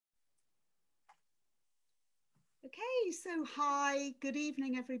Okay, so hi, good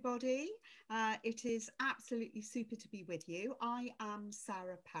evening, everybody. It is absolutely super to be with you. I am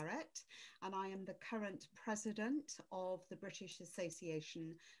Sarah Perrott, and I am the current president of the British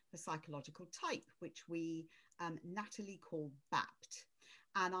Association for Psychological Type, which we nattily call BAPT.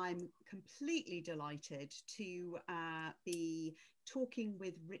 And I'm completely delighted to be talking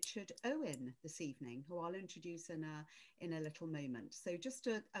with Richard Owen this evening, who I'll introduce in a little moment. So just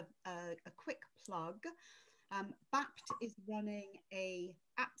a quick plug. BAPT is running a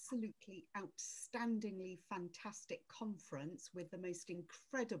absolutely outstandingly fantastic conference with the most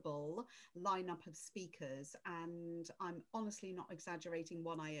incredible lineup of speakers, and I'm honestly not exaggerating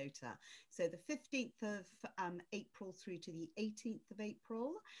one iota. So the 15th of April through to the 18th of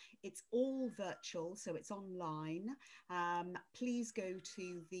April, it's all virtual, so it's online. Please go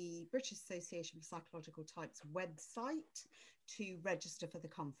to the British Association for Psychological Types website to register for the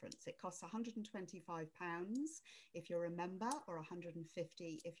conference. It costs £125 if you're a member, or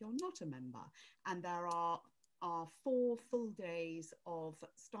 £150 if you're not a member. And there are 4 full days of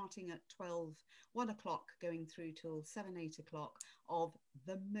starting at 1 o'clock going through till 7, 8 o'clock of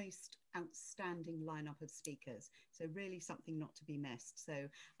the most outstanding lineup of speakers. So really something not to be missed. So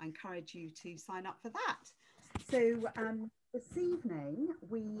I encourage you to sign up for that. So this evening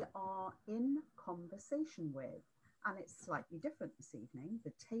we are in conversation with, and it's slightly different this evening.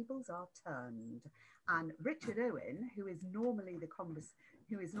 The tables are turned, and Richard Owen, who is normally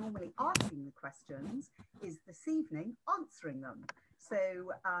asking the questions, is this evening answering them. So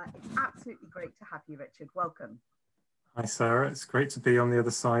it's absolutely great to have you, Richard. Welcome. Hi, Sarah. It's great to be on the other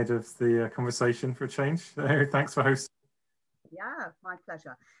side of the conversation for a change. Thanks for hosting. Yeah, my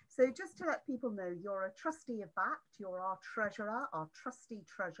pleasure. So just to let people know, you're a trustee of BAPT, you're our treasurer, our trustee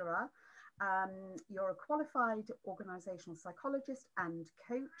treasurer. You're a qualified organisational psychologist and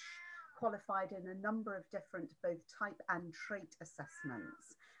coach, qualified in a number of different both type and trait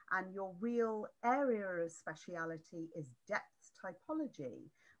assessments. And your real area of speciality is depth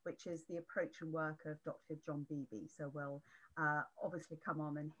typology, which is the approach and work of Dr. John Beebe. So we'll obviously come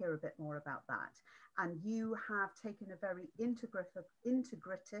on and hear a bit more about that. And you have taken a very integrative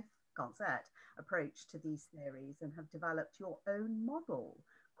approach to these theories and have developed your own model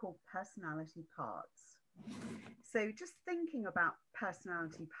called personality parts. So just thinking about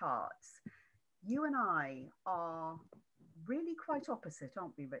personality parts, you and I are really quite opposite,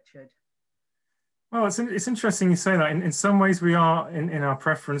 aren't we, Richard? Well, it's interesting you say that. In some ways we are in our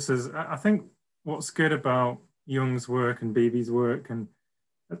preferences. I think what's good about Jung's work and Beebe's work, and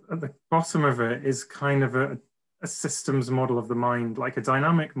at the bottom of it is kind of a systems model of the mind, like a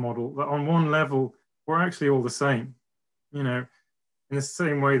dynamic model that on one level, we're actually all the same, you know, in the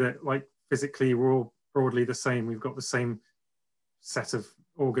same way that, like, physically we're all broadly the same. We've got the same set of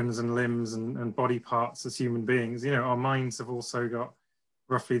organs and limbs and body parts as human beings. You know, our minds have also got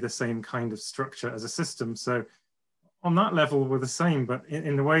roughly the same kind of structure as a system. So on that level, we're the same, but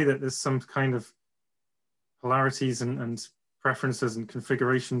in the way that there's some kind of polarities and preferences and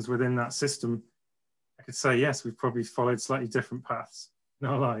configurations within that system, I could say, yes, we've probably followed slightly different paths in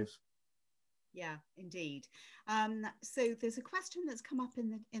our lives. Yeah, indeed. So there's a question that's come up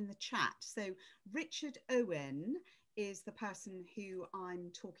in the chat. So Richard Owen is the person who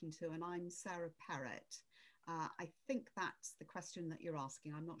I'm talking to, and I'm Sarah Perrott. I think that's the question that you're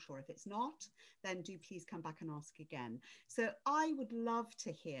asking. I'm not sure. If it's not, then do please come back and ask again. So I would love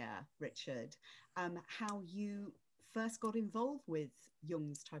to hear, Richard, how you first got involved with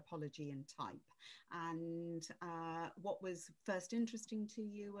Jung's typology and type, and what was first interesting to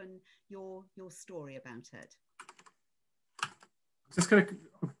you, and your story about it. Just going to,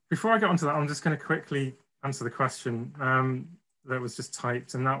 before I get onto that, I'm just going to quickly answer the question that was just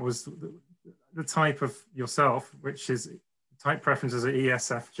typed, and that was the type of yourself, which is type preferences are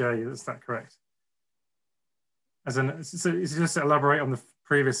ESFJ. Is that correct? So just to elaborate on the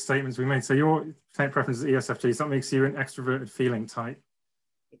previous statements we made. So your type preference is ESFJ. So that makes you an extroverted feeling type.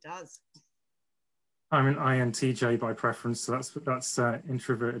 It does. I'm an INTJ by preference, so that's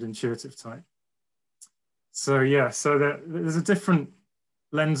introverted intuitive type. So yeah, so there's a different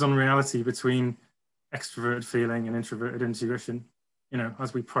lens on reality between extroverted feeling and introverted intuition, you know,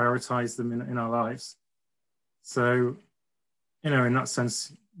 as we prioritize them in our lives. So, you know, in that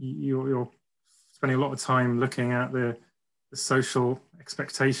sense, you're spending a lot of time looking at the social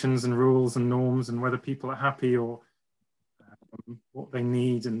expectations and rules and norms, and whether people are happy, or what they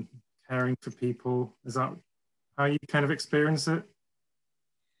need, and caring for people. Is that how you kind of experience it?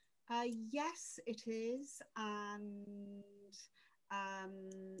 Yes, it is. And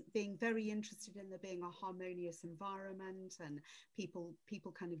being very interested in there being a harmonious environment and people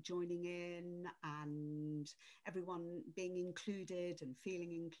kind of joining in and everyone being included and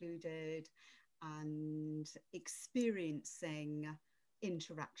feeling included and experiencing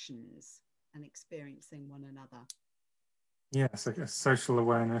interactions and experiencing one another. Yes, I guess social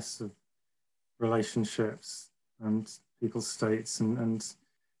awareness of relationships and people's states, and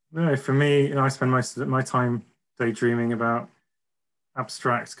you know, for me, you know, I spend most of my time daydreaming about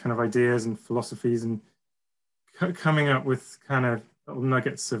abstract kind of ideas and philosophies and coming up with kind of little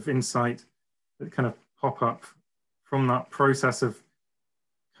nuggets of insight that kind of pop up from that process of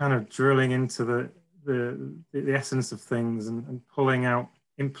kind of drilling into the essence of things and pulling out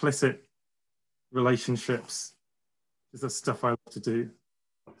implicit relationships is the stuff I love to do.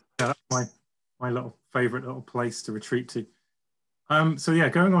 Yeah, that's my little favorite little place to retreat to. So yeah,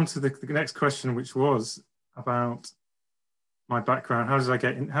 going on to the next question, which was about my background. How did I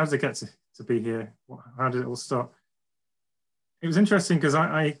get in? How did I get to be here? How did it all start? It was interesting because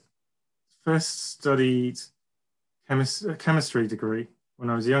I first studied a chemistry degree when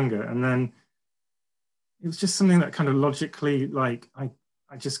I was younger, and then it was just something that kind of logically, like I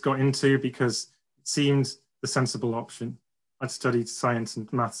just got into because it seemed the sensible option. I'd studied science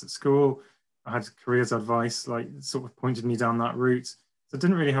and maths at school. I had careers advice, like sort of pointed me down that route. So I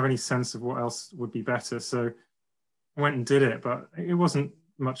didn't really have any sense of what else would be better. So I went and did it, but it wasn't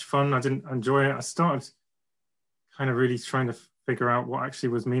much fun. I didn't enjoy it. I started kind of really trying to figure out what actually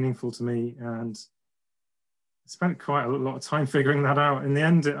was meaningful to me, and I spent quite a lot of time figuring that out. In the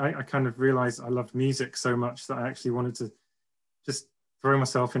end, I kind of realized I loved music so much that I actually wanted to just throw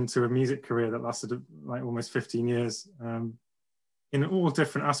myself into a music career that lasted like almost 15 years in all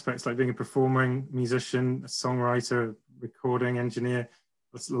different aspects, like being a performing musician, a songwriter, recording engineer,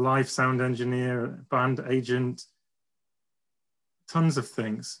 a live sound engineer, band agent, tons of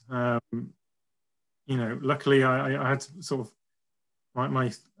things. You know, luckily I had sort of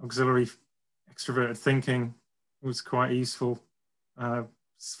my auxiliary extroverted thinking was quite a useful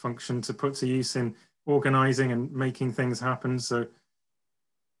function to put to use in organizing and making things happen. So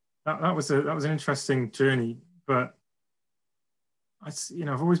that was an interesting journey. But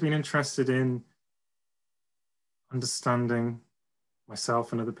I've always been interested in understanding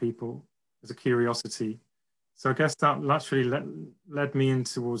myself and other people as a curiosity. So I guess that naturally led me in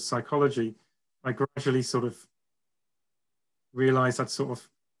towards psychology. I gradually sort of realized I'd sort of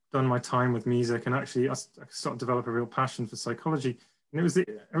done my time with music, and actually I started to develop a real passion for psychology. And it was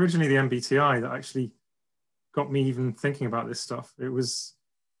originally the MBTI that actually got me even thinking about this stuff. It was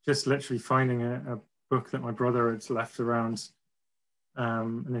just literally finding a book that my brother had left around,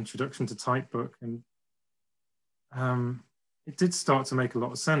 an introduction to type book, and it did start to make a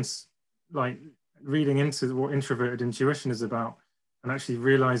lot of sense, like reading into what introverted intuition is about and actually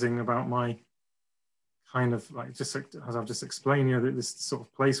realizing about my kind of like, just as I've just explained, you know, this sort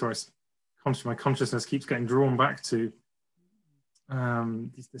of place where my consciousness keeps getting drawn back to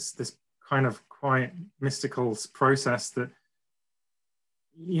this kind of quiet mystical process that,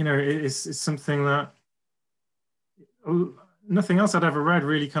 you know, is something that nothing else I'd ever read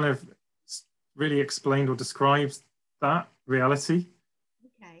really kind of really explained or describes that reality.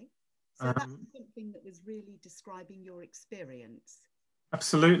 Okay, so that's something that was really describing your experience.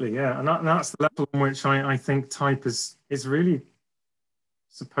 Absolutely, yeah, and that's the level in which I think type is really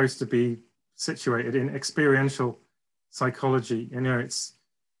supposed to be situated in experiential psychology. You know, it's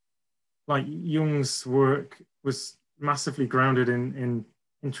like Jung's work was massively grounded in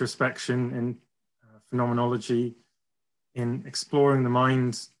introspection, in phenomenology, in exploring the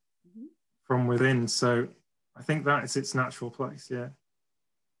mind from within. So I think that is its natural place, yeah.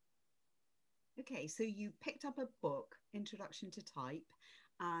 Okay, so you picked up a book, Introduction to Type,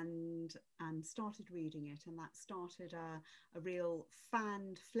 and started reading it, and that started a real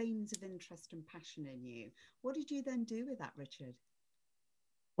fanned flames of interest and passion in you. What did you then do with that, Richard?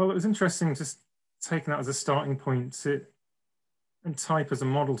 Well, it was interesting just taking that as a starting point and type as a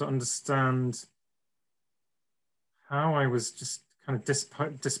model to understand how I was just kind of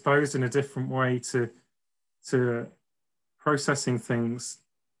disposed in a different way to processing things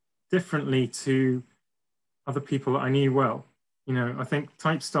differently to other people that I knew well. You know, I think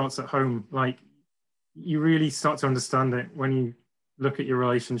type starts at home. Like, you really start to understand it when you look at your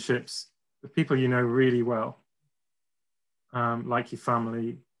relationships with people you know really well, like your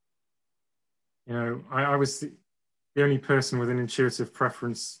family. You know, I was the only person with an intuitive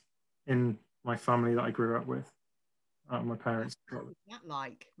preference in my family that I grew up with. My parents. What was that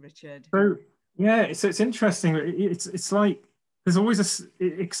like, Richard? So yeah, it's interesting. It's like there's always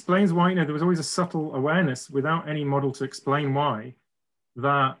it explains why, you know, there was always a subtle awareness without any model to explain why,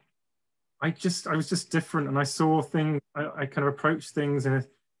 that I was just different, and I saw things, I kind of approached things in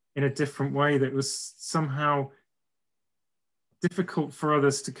a different way that was somehow difficult for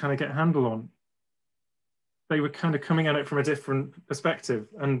others to kind of get a handle on. They were kind of coming at it from a different perspective,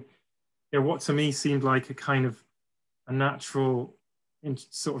 and what to me seemed like a kind of a natural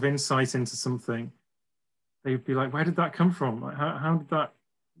sort of insight into something. They'd be like, where did that come from? Like, how did that,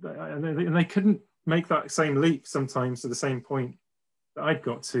 and they couldn't make that same leap sometimes to the same point that I'd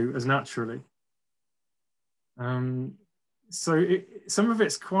got to as naturally. So some of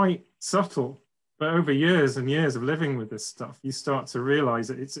it's quite subtle, but over years and years of living with this stuff, you start to realize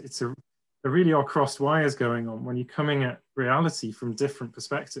that there really are crossed wires going on when you're coming at reality from different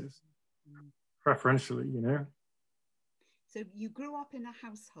perspectives, preferentially, So you grew up in a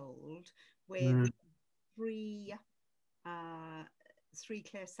household with three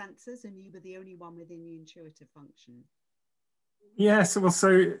clear senses, and you were the only one within the intuitive function. Yeah, so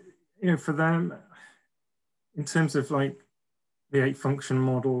for them, in terms of like the 8 function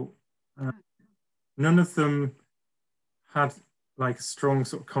model, none of them had like a strong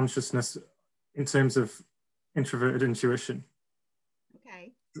sort of consciousness in terms of introverted intuition.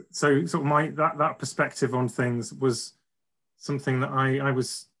 Okay. So sort of that perspective on things was something that I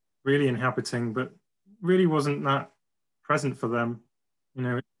was really inhabiting, but really wasn't that present for them,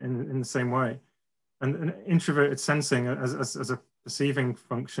 in the same way. And introverted sensing as a perceiving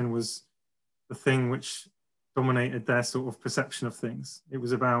function was the thing which dominated their sort of perception of things. It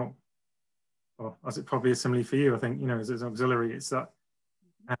was about, well, as it probably is similarly for you, I think, as an auxiliary, it's that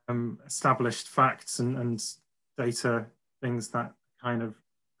established facts and data, things that kind of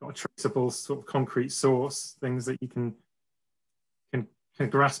got a traceable sort of concrete source, things that you can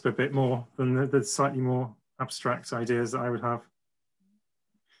grasp a bit more than the slightly more abstract ideas that I would have.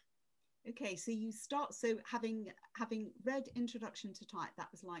 Okay, so you start, so having read Introduction to Type, that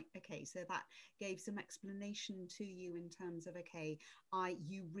was like, okay, so that gave some explanation to you in terms of, okay,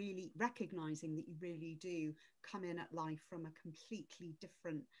 you really recognizing that you really do come in at life from a completely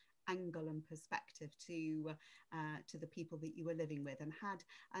different angle and perspective to the people that you were living with, and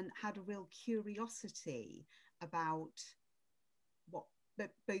had a real curiosity about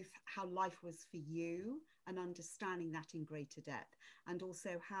both how life was for you and understanding that in greater depth, and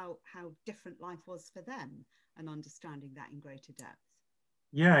also how different life was for them and understanding that in greater depth.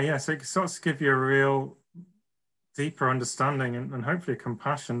 Yeah. So it starts to give you a real deeper understanding and hopefully a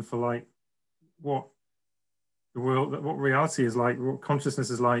compassion for like what the world, what reality is like, what consciousness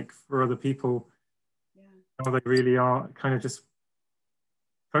is like for other people. Yeah. How they really are kind of just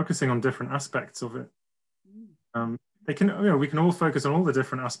focusing on different aspects of it. They can, we can all focus on all the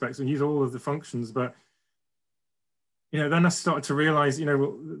different aspects and use all of the functions, but then I started to realize,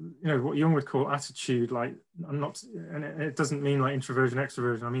 what Jung would call attitude. Like, and it doesn't mean like introversion,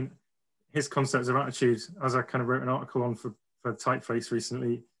 extroversion. I mean, his concepts of attitude, as I kind of wrote an article on for Typeface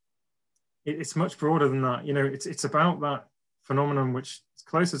recently, it's much broader than that. It's about that phenomenon which is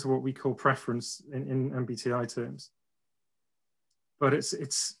closer to what we call preference in MBTI terms. But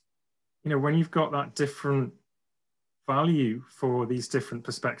it's when you've got that different value for these different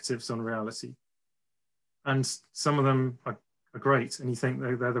perspectives on reality, and some of them are great, and you think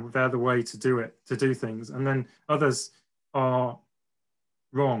they're the way to do things, and then others are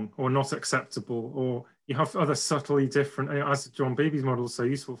wrong or not acceptable, or you have other subtly different, as John Beebe's model is so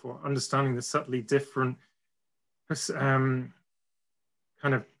useful for understanding the subtly different kind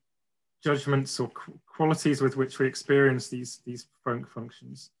of judgments or qualities with which we experience these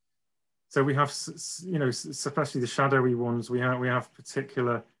functions. So we have, especially the shadowy ones, we have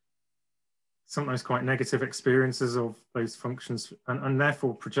particular, sometimes quite negative experiences of those functions, and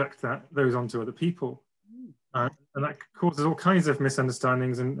therefore project those onto other people. And that causes all kinds of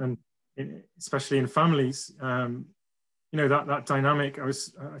misunderstandings, and especially in families. That dynamic I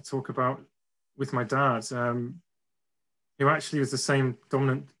talk about with my dad, who actually was the same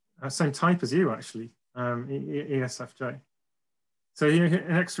dominant, same type as you, actually, ESFJ. So an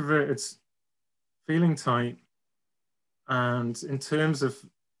extroverted feeling type, and in terms of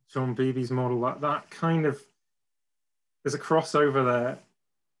John Beebe's model, that kind of, there's a crossover there,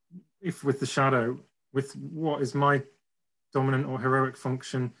 with the shadow, with what is my dominant or heroic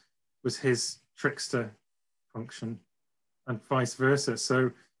function was his trickster function, and vice versa.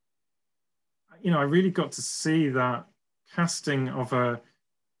 So, I really got to see that casting of a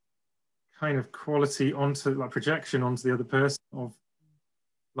kind of quality onto, like, projection onto the other person of,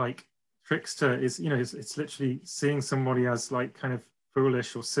 like, trickster is, it's literally seeing somebody as like kind of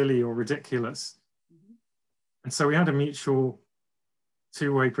foolish or silly or ridiculous. And so we had a mutual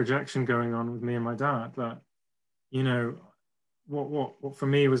two-way projection going on with me and my dad, that, what for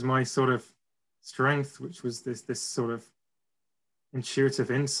me was my sort of strength, which was this sort of intuitive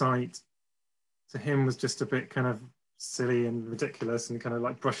insight, to him was just a bit kind of silly and ridiculous, and kind of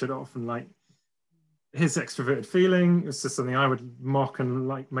like brush it off. And like his extroverted feeling was just something I would mock and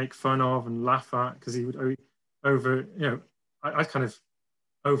like make fun of and laugh at, because he would over, you know, I kind of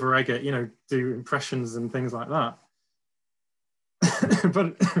over egg it, you know, do impressions and things like that.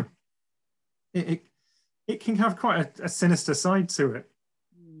 But it can have quite a sinister side to it.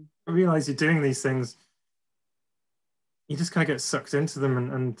 I realize you're doing these things, you just kind of get sucked into them,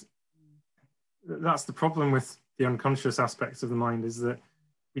 and that's the problem with the unconscious aspects of the mind, is that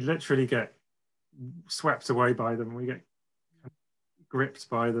we literally get swept away by them. We get gripped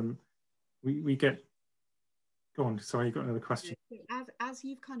by them. We get, go on, sorry, you got another question. As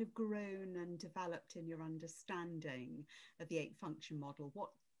you've kind of grown and developed in your understanding of the 8-function model, what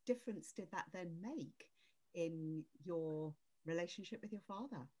difference did that then make in your relationship with your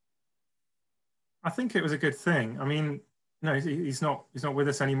father? I think it was a good thing. I mean, no, he's not with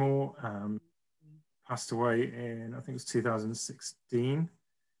us anymore. Passed away in, I think it was 2016,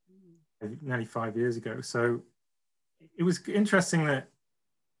 nearly 5 years ago. So it was interesting that,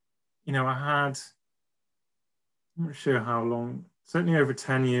 you know, I had, I'm not sure how long, certainly over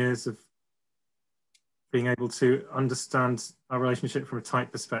 10 years of being able to understand our relationship from a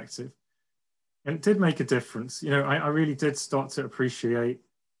type perspective. And it did make a difference. You know, I really did start to appreciate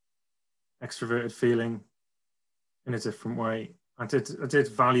extroverted feeling in a different way. I did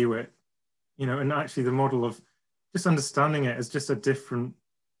value it, you know, and actually the model of just understanding it as just a different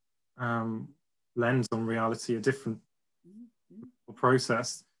lens on reality, a different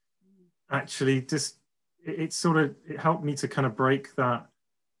process, actually just, it helped me to kind of break that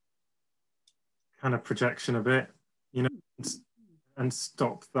kind of projection a bit, you know, and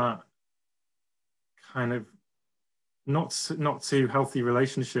stop that kind of not too healthy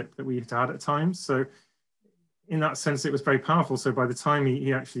relationship that we had at times. So in that sense, it was very powerful. So by the time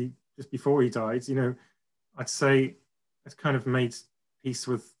he actually, just before he died, you know, I'd say I'd kind of made peace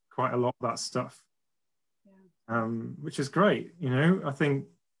with quite a lot of that stuff, which is great. You know, I think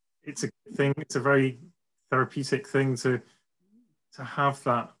it's a good thing. It's a very therapeutic thing to have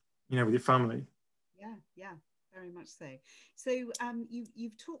that, you know, with your family. Yeah, very much so. So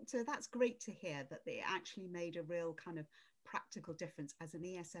you've talked to, that's great to hear that it actually made a real kind of practical difference as an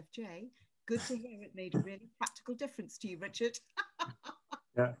ESFJ. Good to hear it made a really practical difference to you, Richard.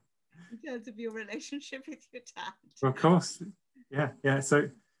 Yeah. In terms of your relationship with your dad. Well, of course. Yeah. So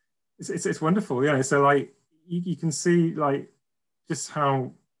it's wonderful. Yeah. So like you can see like just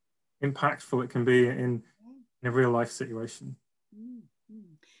how impactful it can be in a real life situation.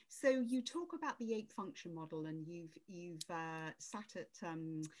 So you talk about the 8-function model, and you've sat at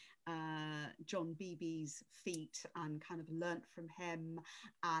John Beebe's feet and kind of learnt from him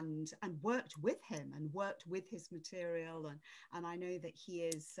and worked with him and worked with his material, and I know that he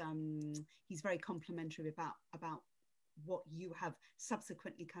is he's very complimentary about what you have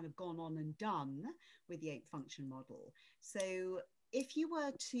subsequently kind of gone on and done with the 8-function model. So if you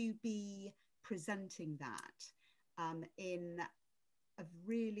were to be presenting that in a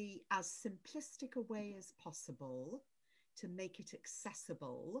really as simplistic a way as possible to make it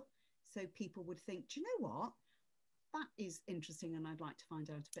accessible, so people would think, do you know what, that is interesting and I'd like to find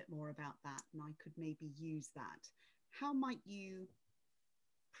out a bit more about that, and I could maybe use that. How might you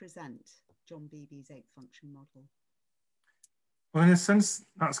present John Beebe's 8-function model? Well, in a sense,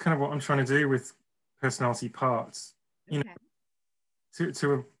 that's kind of what I'm trying to do with personality parts. Okay. You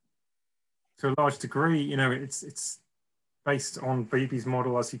know, to a large degree, you know, it's based on Beebe's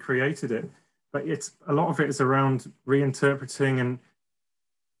model as he created it, but it's a lot of it is around reinterpreting and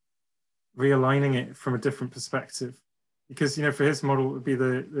realigning it from a different perspective. Because, you know, for his model, it would be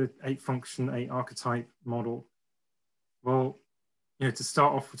the 8-function, 8-archetype model. Well, you know, to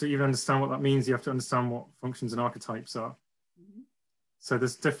start off, to even understand what that means, you have to understand what functions and archetypes are. So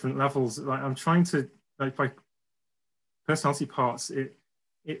there's different levels. Like I'm trying to, like by personality parts, it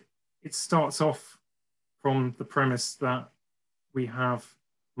starts off from the premise that we have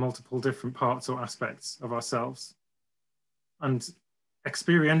multiple different parts or aspects of ourselves. And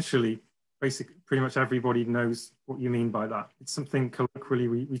experientially, basically, pretty much everybody knows what you mean by that. It's something colloquially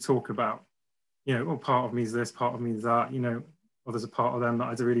we talk about. You know, oh, part of me is this, part of me is that, you know, or there's a part of them that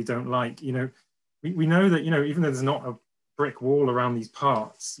I really don't like. You know, we know that, you know, even though there's not a brick wall around these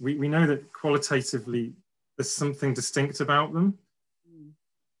parts, we know that qualitatively there's something distinct about them.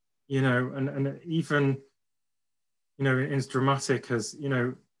 You know, and even, you know, as dramatic as, you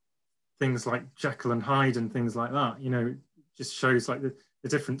know, things like Jekyll and Hyde and things like that, you know, just shows like the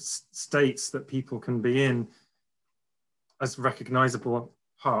different states that people can be in as recognizable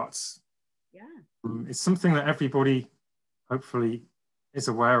parts. Yeah. It's something that everybody hopefully is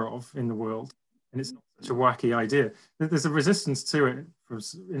aware of in the world, and it's not such a wacky idea. There's a resistance to it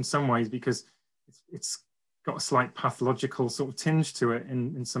in some ways because it's got a slight pathological sort of tinge to it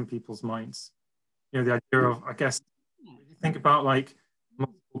in some people's minds. You know, the idea of, I guess, if you think about like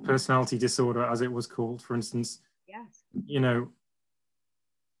multiple personality disorder, as it was called, for instance, yes, you know,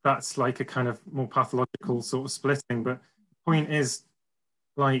 that's like a kind of more pathological sort of splitting. But the point is,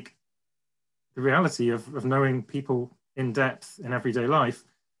 like, the reality of knowing people in depth in everyday life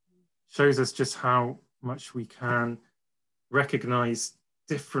shows us just how much we can recognize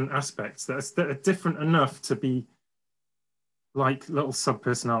different aspects that are different enough to be like little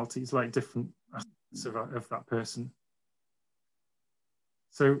sub-personalities, like different aspects of that person.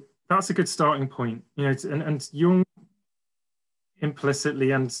 So that's a good starting point, you know, and Jung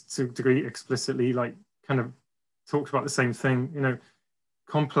implicitly and to a degree explicitly, like, kind of talked about the same thing, you know,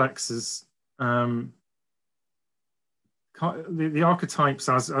 complexes, the archetypes,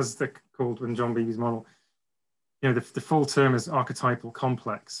 as they're called in John Beebe's model, you know, the full term is archetypal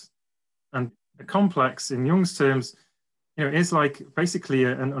complex. And a complex in Jung's terms, you know, is like basically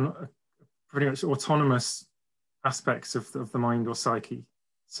a pretty much autonomous aspects of the mind or psyche.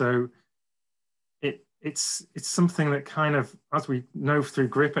 So it's something that kind of, as we know through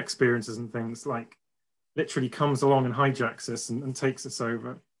grip experiences and things, like literally comes along and hijacks us and takes us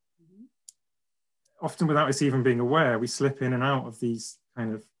over. Mm-hmm. Often without us even being aware, we slip in and out of these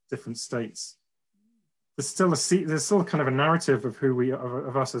kind of different states. There's still kind of a narrative of who we are,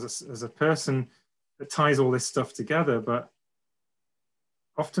 of us as a person, that ties all this stuff together, but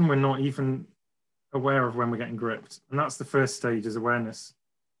often we're not even aware of when we're getting gripped. And that's the first stage, is awareness.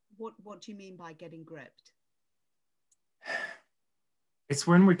 What do you mean by getting gripped? It's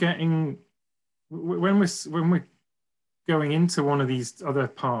when we're going into one of these other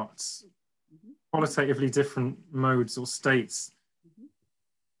parts, mm-hmm. qualitatively different modes or states. Mm-hmm.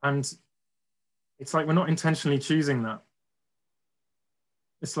 And it's like we're not intentionally choosing that.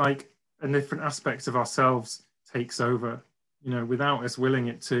 It's like a different aspect of ourselves takes over, you know, without us willing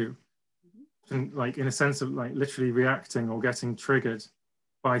it to. Mm-hmm. And like in a sense of like literally reacting or getting triggered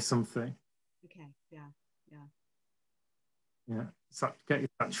by something. Okay, yeah. Yeah, it's that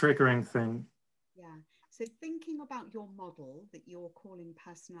triggering thing. Yeah. So thinking about your model that you're calling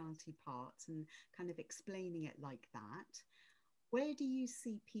personality parts and kind of explaining it like that, where do you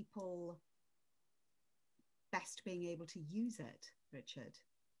see people best being able to use it, Richard?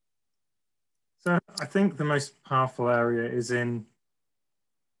 So I think the most powerful area is in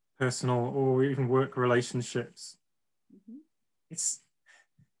personal or even work relationships. Mm-hmm. It's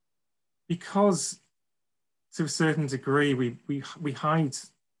because to a certain degree we hide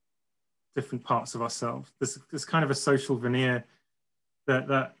different parts of ourselves. There's kind of a social veneer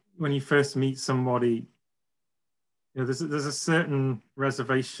that when you first meet somebody, you know, there's a certain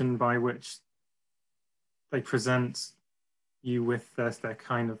reservation by which they present you with their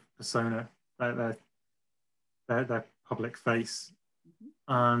kind of persona, their public face.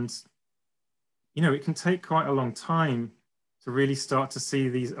 Mm-hmm. And you know, it can take quite a long time to really start to see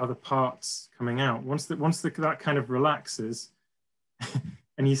these other parts coming out. Once that kind of relaxes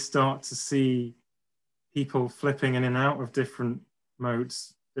and you start to see people flipping in and out of different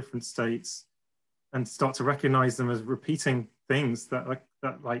modes, different states, and start to recognize them as repeating things that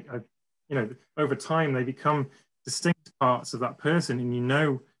you know, over time they become distinct parts of that person, and you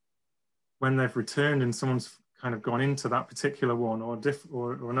know when they've returned and someone's kind of gone into that particular one or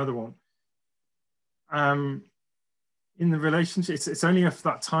another one. In the relationship, it's only at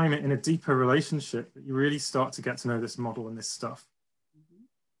that time in a deeper relationship that you really start to get to know this model and this stuff. Mm-hmm.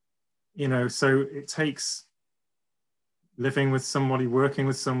 You know, so it takes living with somebody, working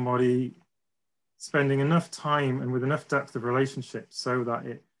with somebody, spending enough time and with enough depth of relationship so that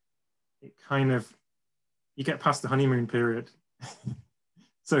it kind of, you get past the honeymoon period,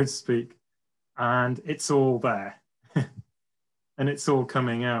 so to speak, and it's all there and it's all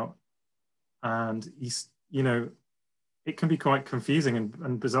coming out. And you know, it can be quite confusing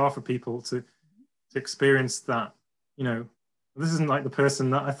and bizarre for people to experience that, you know, this isn't like the person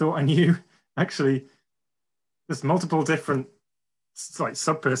that I thought I knew. Actually, there's multiple different like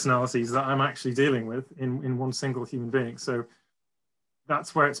sub-personalities that I'm actually dealing with in one single human being. So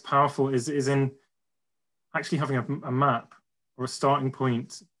that's where it's powerful, is in actually having a map or a starting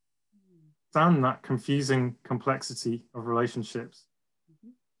point, understand that confusing complexity of relationships.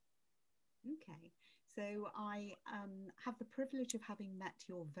 Okay. So I have the privilege of having met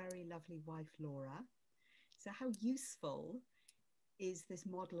your very lovely wife, Laura. So how useful is this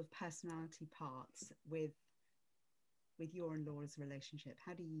model of personality parts with with your and Laura's relationship?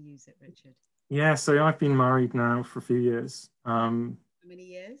 How do you use it, Richard? Yeah, so I've been married now for a few years. How many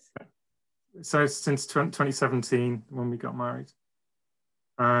years? So since 2017 when we got married.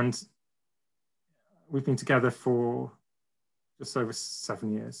 And we've been together for just over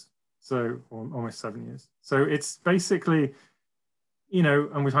 7 years. So almost 7 years. So it's basically, you know,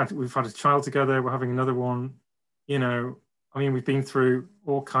 and we've had a child together, we're having another one, you know. I mean, we've been through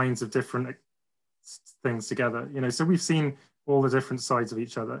all kinds of different things together, you know, so we've seen all the different sides of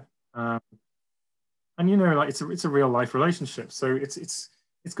each other. And you know, like it's a real life relationship. So it's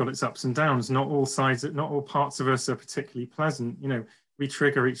got its ups and downs. Not all sides, not all parts of us are particularly pleasant. You know, we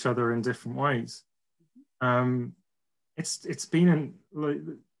trigger each other in different ways. It's been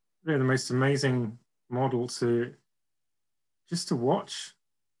the most amazing model to watch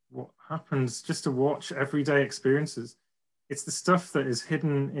what happens, just to watch everyday experiences. It's the stuff that is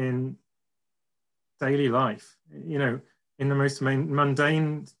hidden in daily life, you know, in the most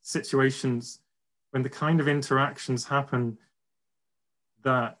mundane situations, when the kind of interactions happen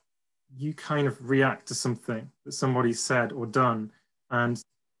that you kind of react to something that somebody said or done, and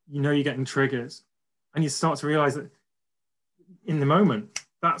you know you're getting triggered, and you start to realize that in the moment,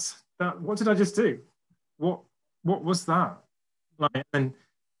 what did I just do? What was that? Like, and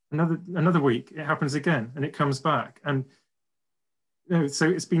another week it happens again, and it comes back, and you know, so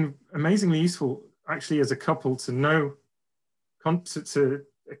it's been amazingly useful actually as a couple to know, to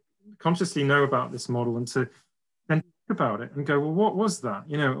consciously know about this model, and to then think about it and go, well, what was that?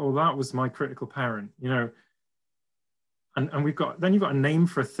 You know, oh, that was my critical parent, you know. And you've got a name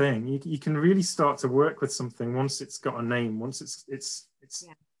for a thing. You can really start to work with something once it's got a name, once it's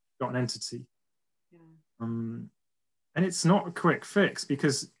yeah. got an entity. Yeah. And it's not a quick fix,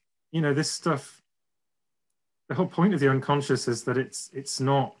 because, you know, this stuff, the whole point of the unconscious is that it's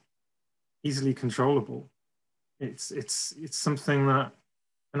not easily controllable. It's something that,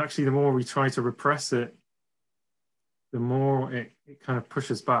 and actually the more we try to repress it, the more it kind of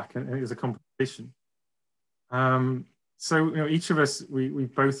pushes back, and it is a complication. So, you know, each of us,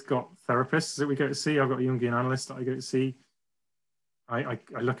 we've both got therapists that we go to see. I've got a Jungian analyst that I go to see. I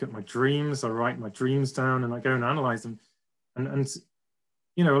look at my dreams, I write my dreams down, and I go and analyze them. And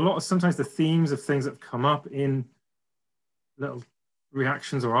you know, sometimes the themes of things that have come up in little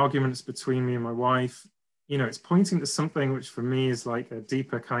reactions or arguments between me and my wife, you know, it's pointing to something which for me is like a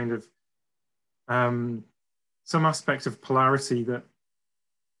deeper kind of, some aspect of polarity that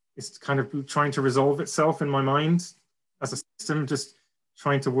is kind of trying to resolve itself in my mind as a system, just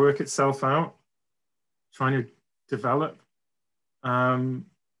trying to work itself out, trying to develop. And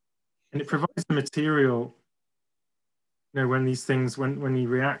it provides the material, you know, when these things, when you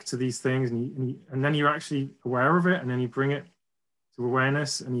react to these things, and then you're actually aware of it, and then you bring it to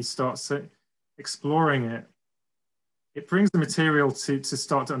awareness, and you start exploring it. It brings the material to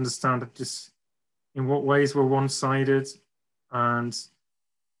start to understand just in what ways we're one-sided, and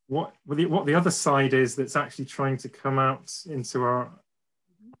what the other side is that's actually trying to come out into our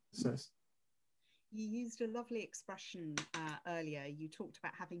process. You used a lovely expression earlier. You talked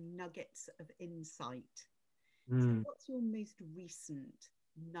about having nuggets of insight. So what's your most recent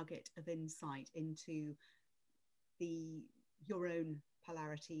nugget of insight into your own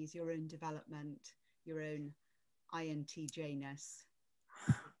polarities, your own development, your own INTJ-ness?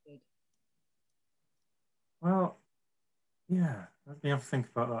 Well, yeah, let me have a think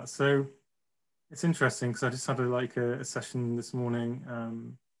about that. So it's interesting, because I just had a session this morning. I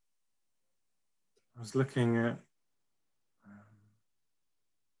was looking at,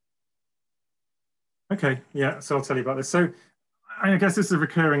 okay, yeah, so I'll tell you about this. So I guess this is a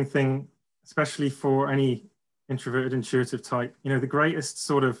recurring thing, especially for any introverted intuitive type. You know, the greatest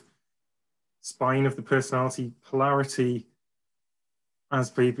sort of spine of the personality, polarity,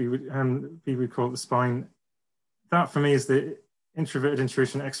 as Beebe would call it, the spine, that for me is the introverted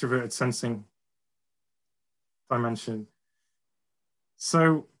intuition, extroverted sensing dimension.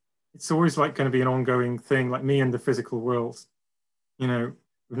 So it's always like going to be an ongoing thing, like me and the physical world. You know,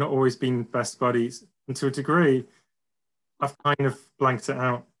 we've not always been best buddies. And to a degree, I've kind of blanked it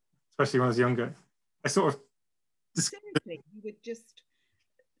out, especially when I was younger. I sort of... Seriously, you would just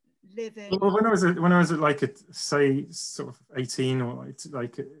live in... Well, when I was at like, say, sort of 18, or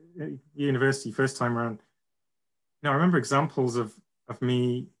like at university, first time around, you know, I remember examples of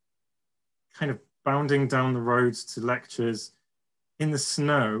me kind of bounding down the roads to lectures in the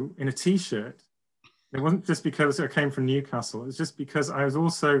snow in a t-shirt. It wasn't just because I came from Newcastle. It's just because I was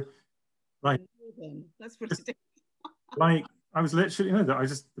also like, that's what it is. Like, I was literally, you know, that I was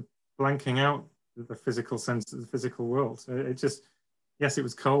just blanking out the physical sense of the physical world. So it just, yes, it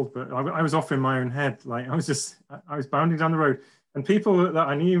was cold, but I was off in my own head. Like I was bounding down the road, and people that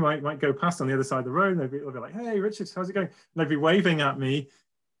I knew might go past on the other side of the road, and they'd be like, "Hey, Richard, how's it going?" And they'd be waving at me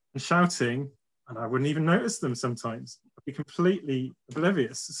and shouting, and I wouldn't even notice them sometimes. I'd be completely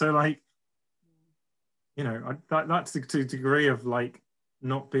oblivious. So like, you know, that's the degree of like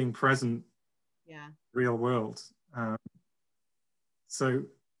not being present, real world. So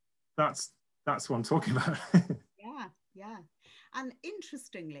that's what I'm talking about. Yeah. And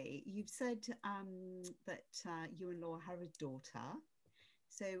interestingly, you've said that you and Laura have a daughter.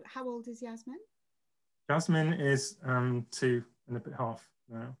 So how old is Yasmin? Jasmine is 2 and a bit half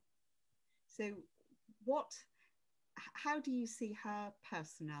now. So how do you see her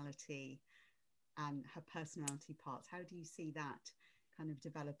personality and her personality parts? How do you see that kind of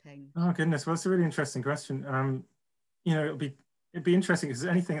developing? Oh goodness, well, it's a really interesting question. You know, it'd be interesting because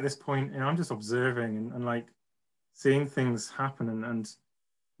anything at this point, you know, I'm just observing and like seeing things happen, and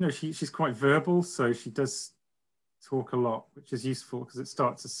you know, she's quite verbal, so she does talk a lot, which is useful because it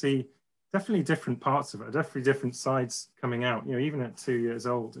starts to see definitely different parts of it, definitely different sides coming out. You know, even at 2 years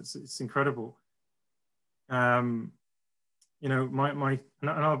old, it's incredible. You know, and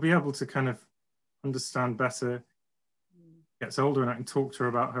I'll be able to kind of understand better. Gets older, and I can talk to her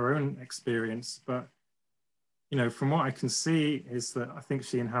about her own experience. But you know, from what I can see, is that I think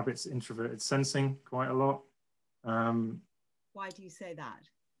she inhabits introverted sensing quite a lot. Why do you say that?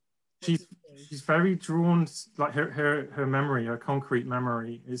 She's very drawn, like her memory, her concrete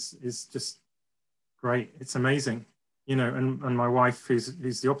memory is just great. It's amazing, you know. And my wife, who's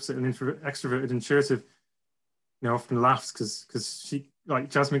the opposite, an extroverted, intuitive, you know, often laughs because she, like,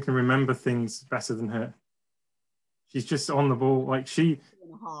 Jasmine can remember things better than her. She's just on the ball. Like she,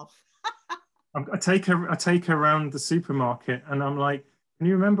 2.5. I take her around the supermarket, and I'm like, "Can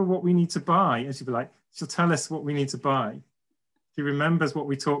you remember what we need to buy?" And she'll be like, she'll tell us what we need to buy. She remembers what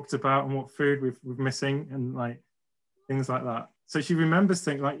we talked about and what food we're missing, and like things like that. So she remembers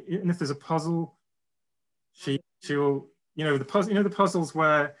things, like, even if there's a puzzle, she'll, you know, the puzzles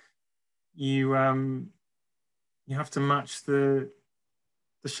where you have to match the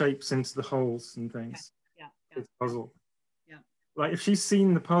shapes into the holes and things. Yeah. It's a puzzle. Yeah. Like if she's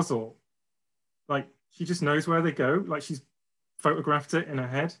seen the puzzle, like she just knows where they go. Like she's photographed it in her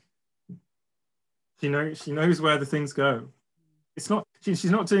head. She knows where the things go. It's not, she's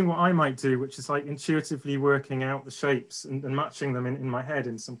not doing what I might do, which is like intuitively working out the shapes and matching them in my head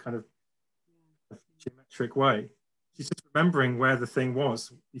in some kind of geometric way. She's just remembering where the thing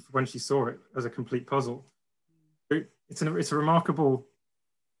was when she saw it as a complete puzzle. It's a remarkable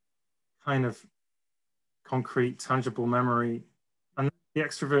kind of concrete, tangible memory, and the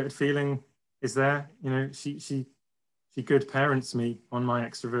extroverted feeling is there. You know, she good parents me on my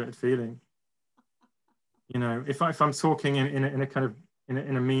extroverted feeling. You know, if I'm talking in a kind of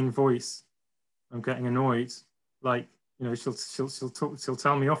in a mean voice, I'm getting annoyed. Like, you know, she'll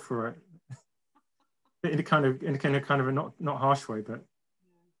tell me off for it in a kind of a not harsh way, but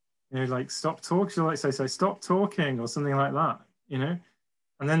you know, like, stop talking. She'll like say stop talking or something like that. You know,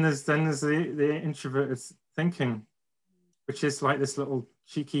 and then there's the introverted thinking, which is like this little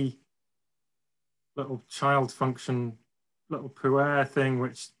cheeky little child function, little puer thing,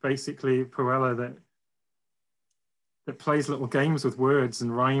 which basically puella that plays little games with words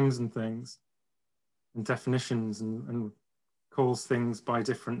and rhymes and things and definitions and calls things by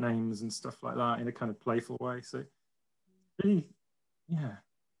different names and stuff like that in a kind of playful way. So really, yeah.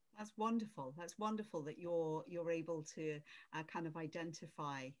 That's wonderful. That's wonderful that you're able to kind of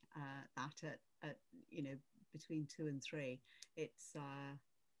identify that at you know, between 2 and 3. It's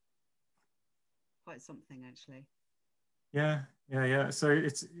quite something, actually. Yeah. So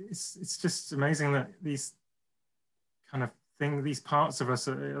it's just amazing that these kind of these parts of us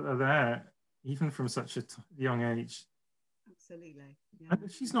are there, even from such a young age. Absolutely. Yeah.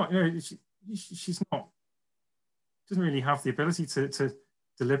 And she's not, you know, she's not, doesn't really have the ability to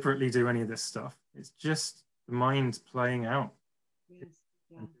deliberately do any of this stuff. It's just the mind playing out. Yes.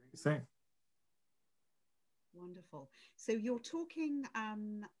 Yeah. And doing its thing. Wonderful. So you're talking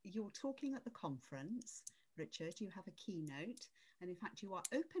at the conference, Richard. You have a keynote, and in fact, you are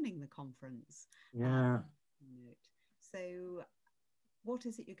opening the conference. Yeah. So, what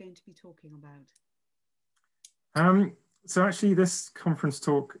is it you're going to be talking about? So actually, this conference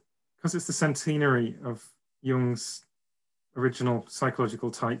talk, because it's the centenary of Jung's original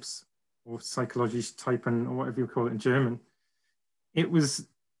psychological types, or Psychology Typen, or whatever you call it in German, it was,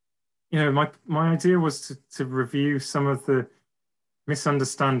 you know, my idea was to review some of the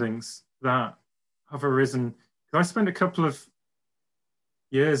misunderstandings that have arisen. I spent a couple of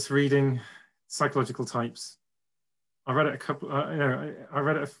years reading psychological types, I read it a couple, I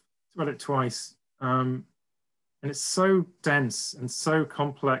read it twice, and it's so dense and so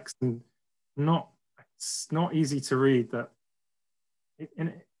complex and it's not easy to read that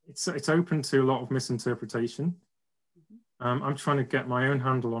it's open to a lot of misinterpretation. I'm trying to get my own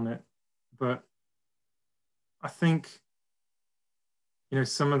handle on it, but I think,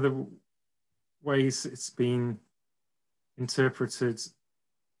 some of the ways it's been interpreted,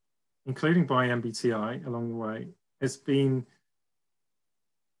 including by MBTI along the way, has been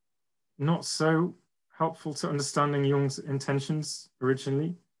not so helpful to understanding Jung's intentions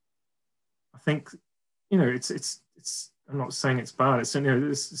originally. I think, I'm not saying it's bad.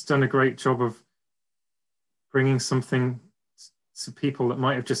 It's done a great job of bringing something to people that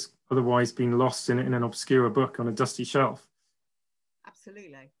might have just otherwise been lost in an obscure book on a dusty shelf.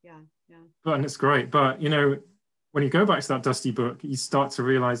 Absolutely, yeah. And it's great. But, when you go back to that dusty book, you start to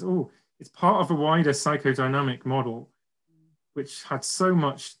realize, it's part of a wider psychodynamic model, which had so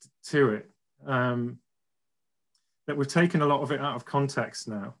much to it, that we've taken a lot of it out of context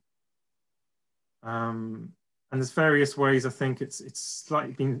now. And there's various ways, I think it's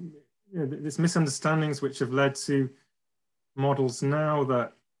slightly been, there's misunderstandings which have led to models now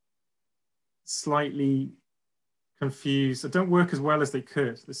that slightly confuse, that don't work as well as they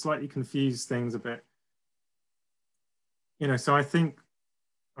could. They slightly confuse things a bit. So I think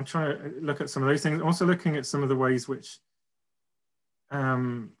I'm trying to look at some of those things. Also looking at some of the ways which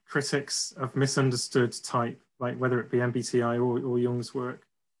critics of misunderstood type, like whether it be MBTI or Jung's work.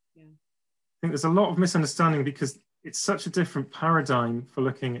 Yeah. I think there's a lot of misunderstanding because it's such a different paradigm for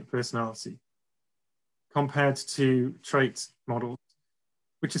looking at personality compared to trait models,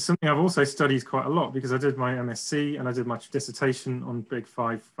 which is something I've also studied quite a lot because I did my MSc and I did my dissertation on big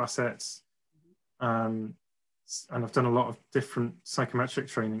 5 facets. And I've done a lot of different psychometric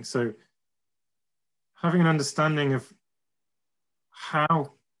training. So having an understanding of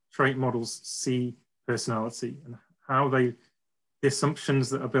how trait models see personality and how the assumptions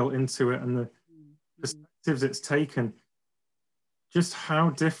that are built into it and the perspectives it's taken, just how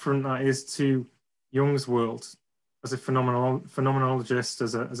different that is to Jung's world as a phenomenologist,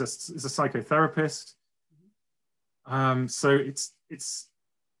 as a psychotherapist. So it's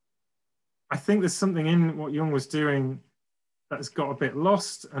I think there's something in what Jung was doing that has got a bit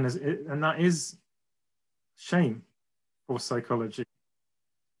lost, and that is shame for psychology.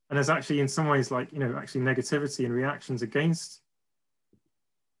 And there's actually, in some ways, actually negativity and reactions against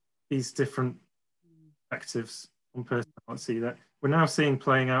these different perspectives on personality that we're now seeing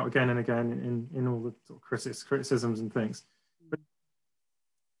playing out again and again in all the sort of criticisms and things. But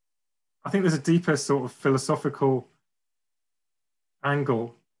I think there's a deeper sort of philosophical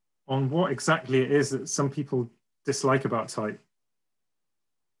angle on what exactly it is that some people dislike about type.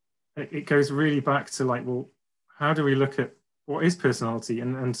 It goes really back to how do we look at what is personality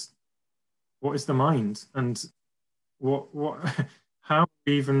and what is the mind and how are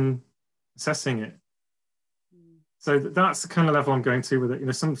we even assessing it? So that's the kind of level I'm going to with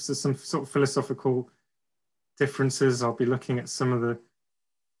it. Some sort of philosophical differences. I'll be looking at some of the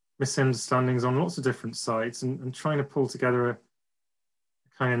misunderstandings on lots of different sides and trying to pull together a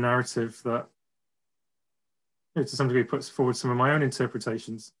kind of narrative that, to some degree, puts forward some of my own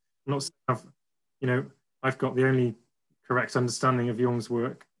interpretations. I'm not saying I've got the only correct understanding of Jung's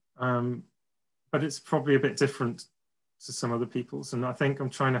work, but it's probably a bit different to some other people's. And I think I'm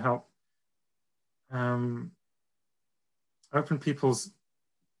trying to help open people's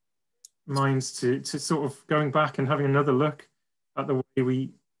minds to sort of going back and having another look at the way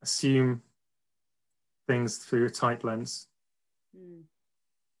we assume things through a type lens.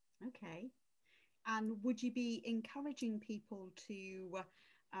 Okay. And would you be encouraging people to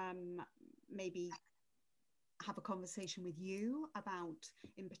maybe have a conversation with you about,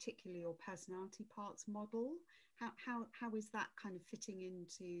 in particular, your personality parts model? How is that kind of fitting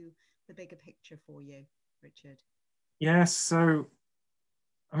into the bigger picture for you, Richard? Yes, so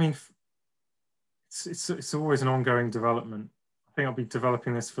I mean, it's always an ongoing development. I think I'll be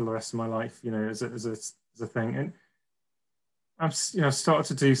developing this for the rest of my life, as a thing. And I've started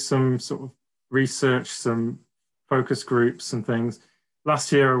to do some sort of research, some focus groups and things.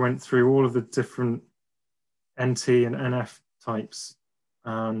 Last year, I went through all of the different NT and NF types,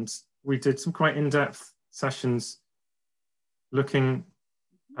 and we did some quite in-depth sessions looking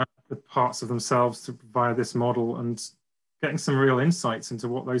at the parts of themselves via this model and getting some real insights into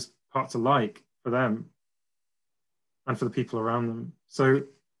what those parts are like for them and for the people around them. So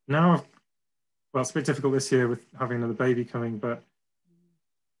now, it's a bit difficult this year with having another baby coming, but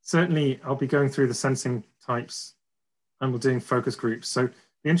certainly I'll be going through the sensing types and we're doing focus groups. So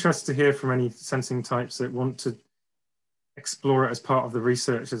be interested to hear from any sensing types that want to explore it as part of the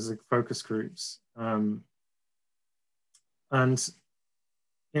research as focus groups. And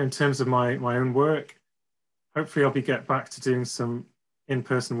in terms of my own work, hopefully I'll get back to doing some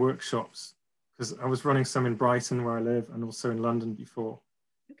in-person workshops, because I was running some in Brighton where I live and also in London before.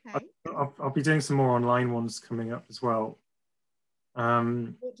 Okay. I'll be doing some more online ones coming up as well.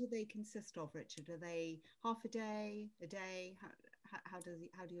 What do they consist of, Richard? Are they half a day, a day? How do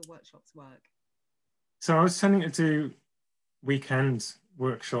your workshops work? So I was tending to do weekend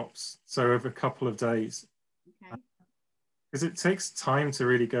workshops, so over a couple of days. Okay. Because it takes time to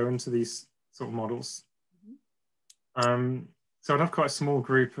really go into these sort of models. Mm-hmm. So I'd have quite a small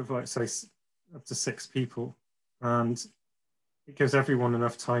group of, like, say, up to 6 people, and it gives everyone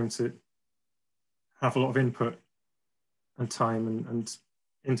enough time to have a lot of input and time and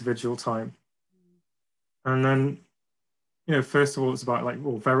individual time. And then, first of all, it's about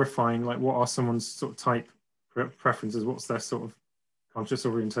verifying what are someone's sort of type preferences, what's their sort of conscious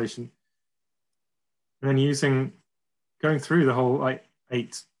orientation, and then going through the whole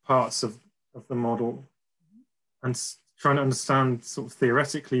 8 parts of the model and trying to understand sort of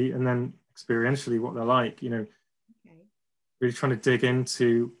theoretically and then experientially what they're like, okay. Really trying to dig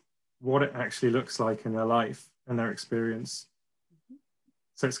into what it actually looks like in their life and their experience.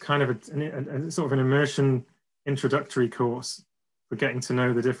 So it's kind of a sort of an immersion introductory course for getting to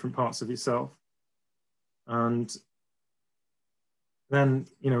know the different parts of yourself, and then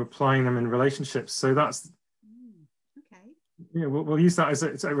applying them in relationships. So that's okay. We'll use that as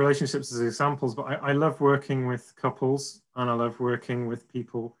relationships as examples, but I love working with couples, and I love working with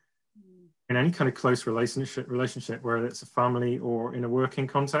people in any kind of close relationship, whether it's a family or in a working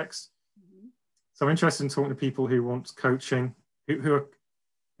context. So I'm interested in talking to people who want coaching, who are,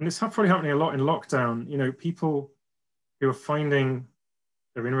 and it's probably happening a lot in lockdown, people who are finding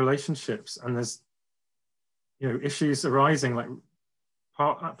they're in relationships and there's, issues arising, like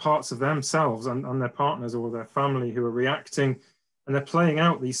parts of themselves and their partners or their family who are reacting, and they're playing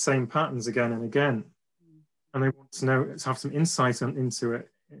out these same patterns again and again. And they want to have some insight into it.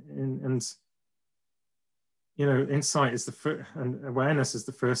 And insight is and awareness is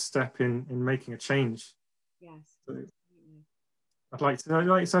the first step in making a change. Yes. So I'd like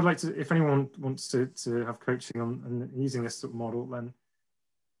to, if anyone wants to have coaching on and using this sort of model, then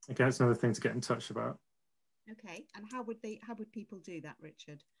again, it's another thing to get in touch about. Okay, and how would people do that,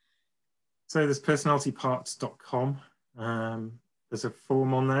 Richard? So there's personalityparts.com. There's a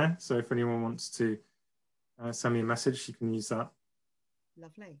form on there, so if anyone wants to send me a message, you can use that.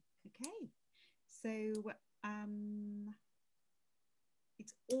 Lovely. Okay, so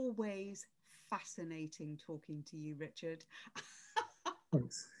it's always fascinating talking to you, Richard.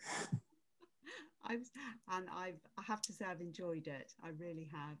 Thanks. I have to say I've enjoyed it. I really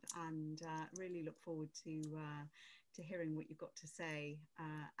have, and really look forward to hearing what you've got to say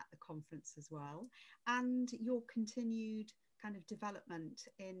at the conference as well, and your continued kind of development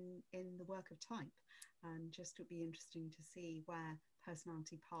in the work of type. And just would be interesting to see where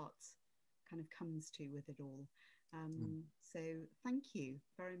personality parts kind of comes to with it all. So thank you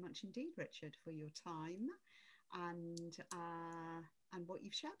very much indeed, Richard, for your time and what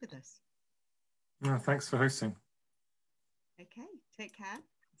you've shared with us. Oh, thanks for hosting. Okay, take care.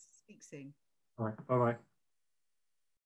 Speak soon. All right, bye-bye.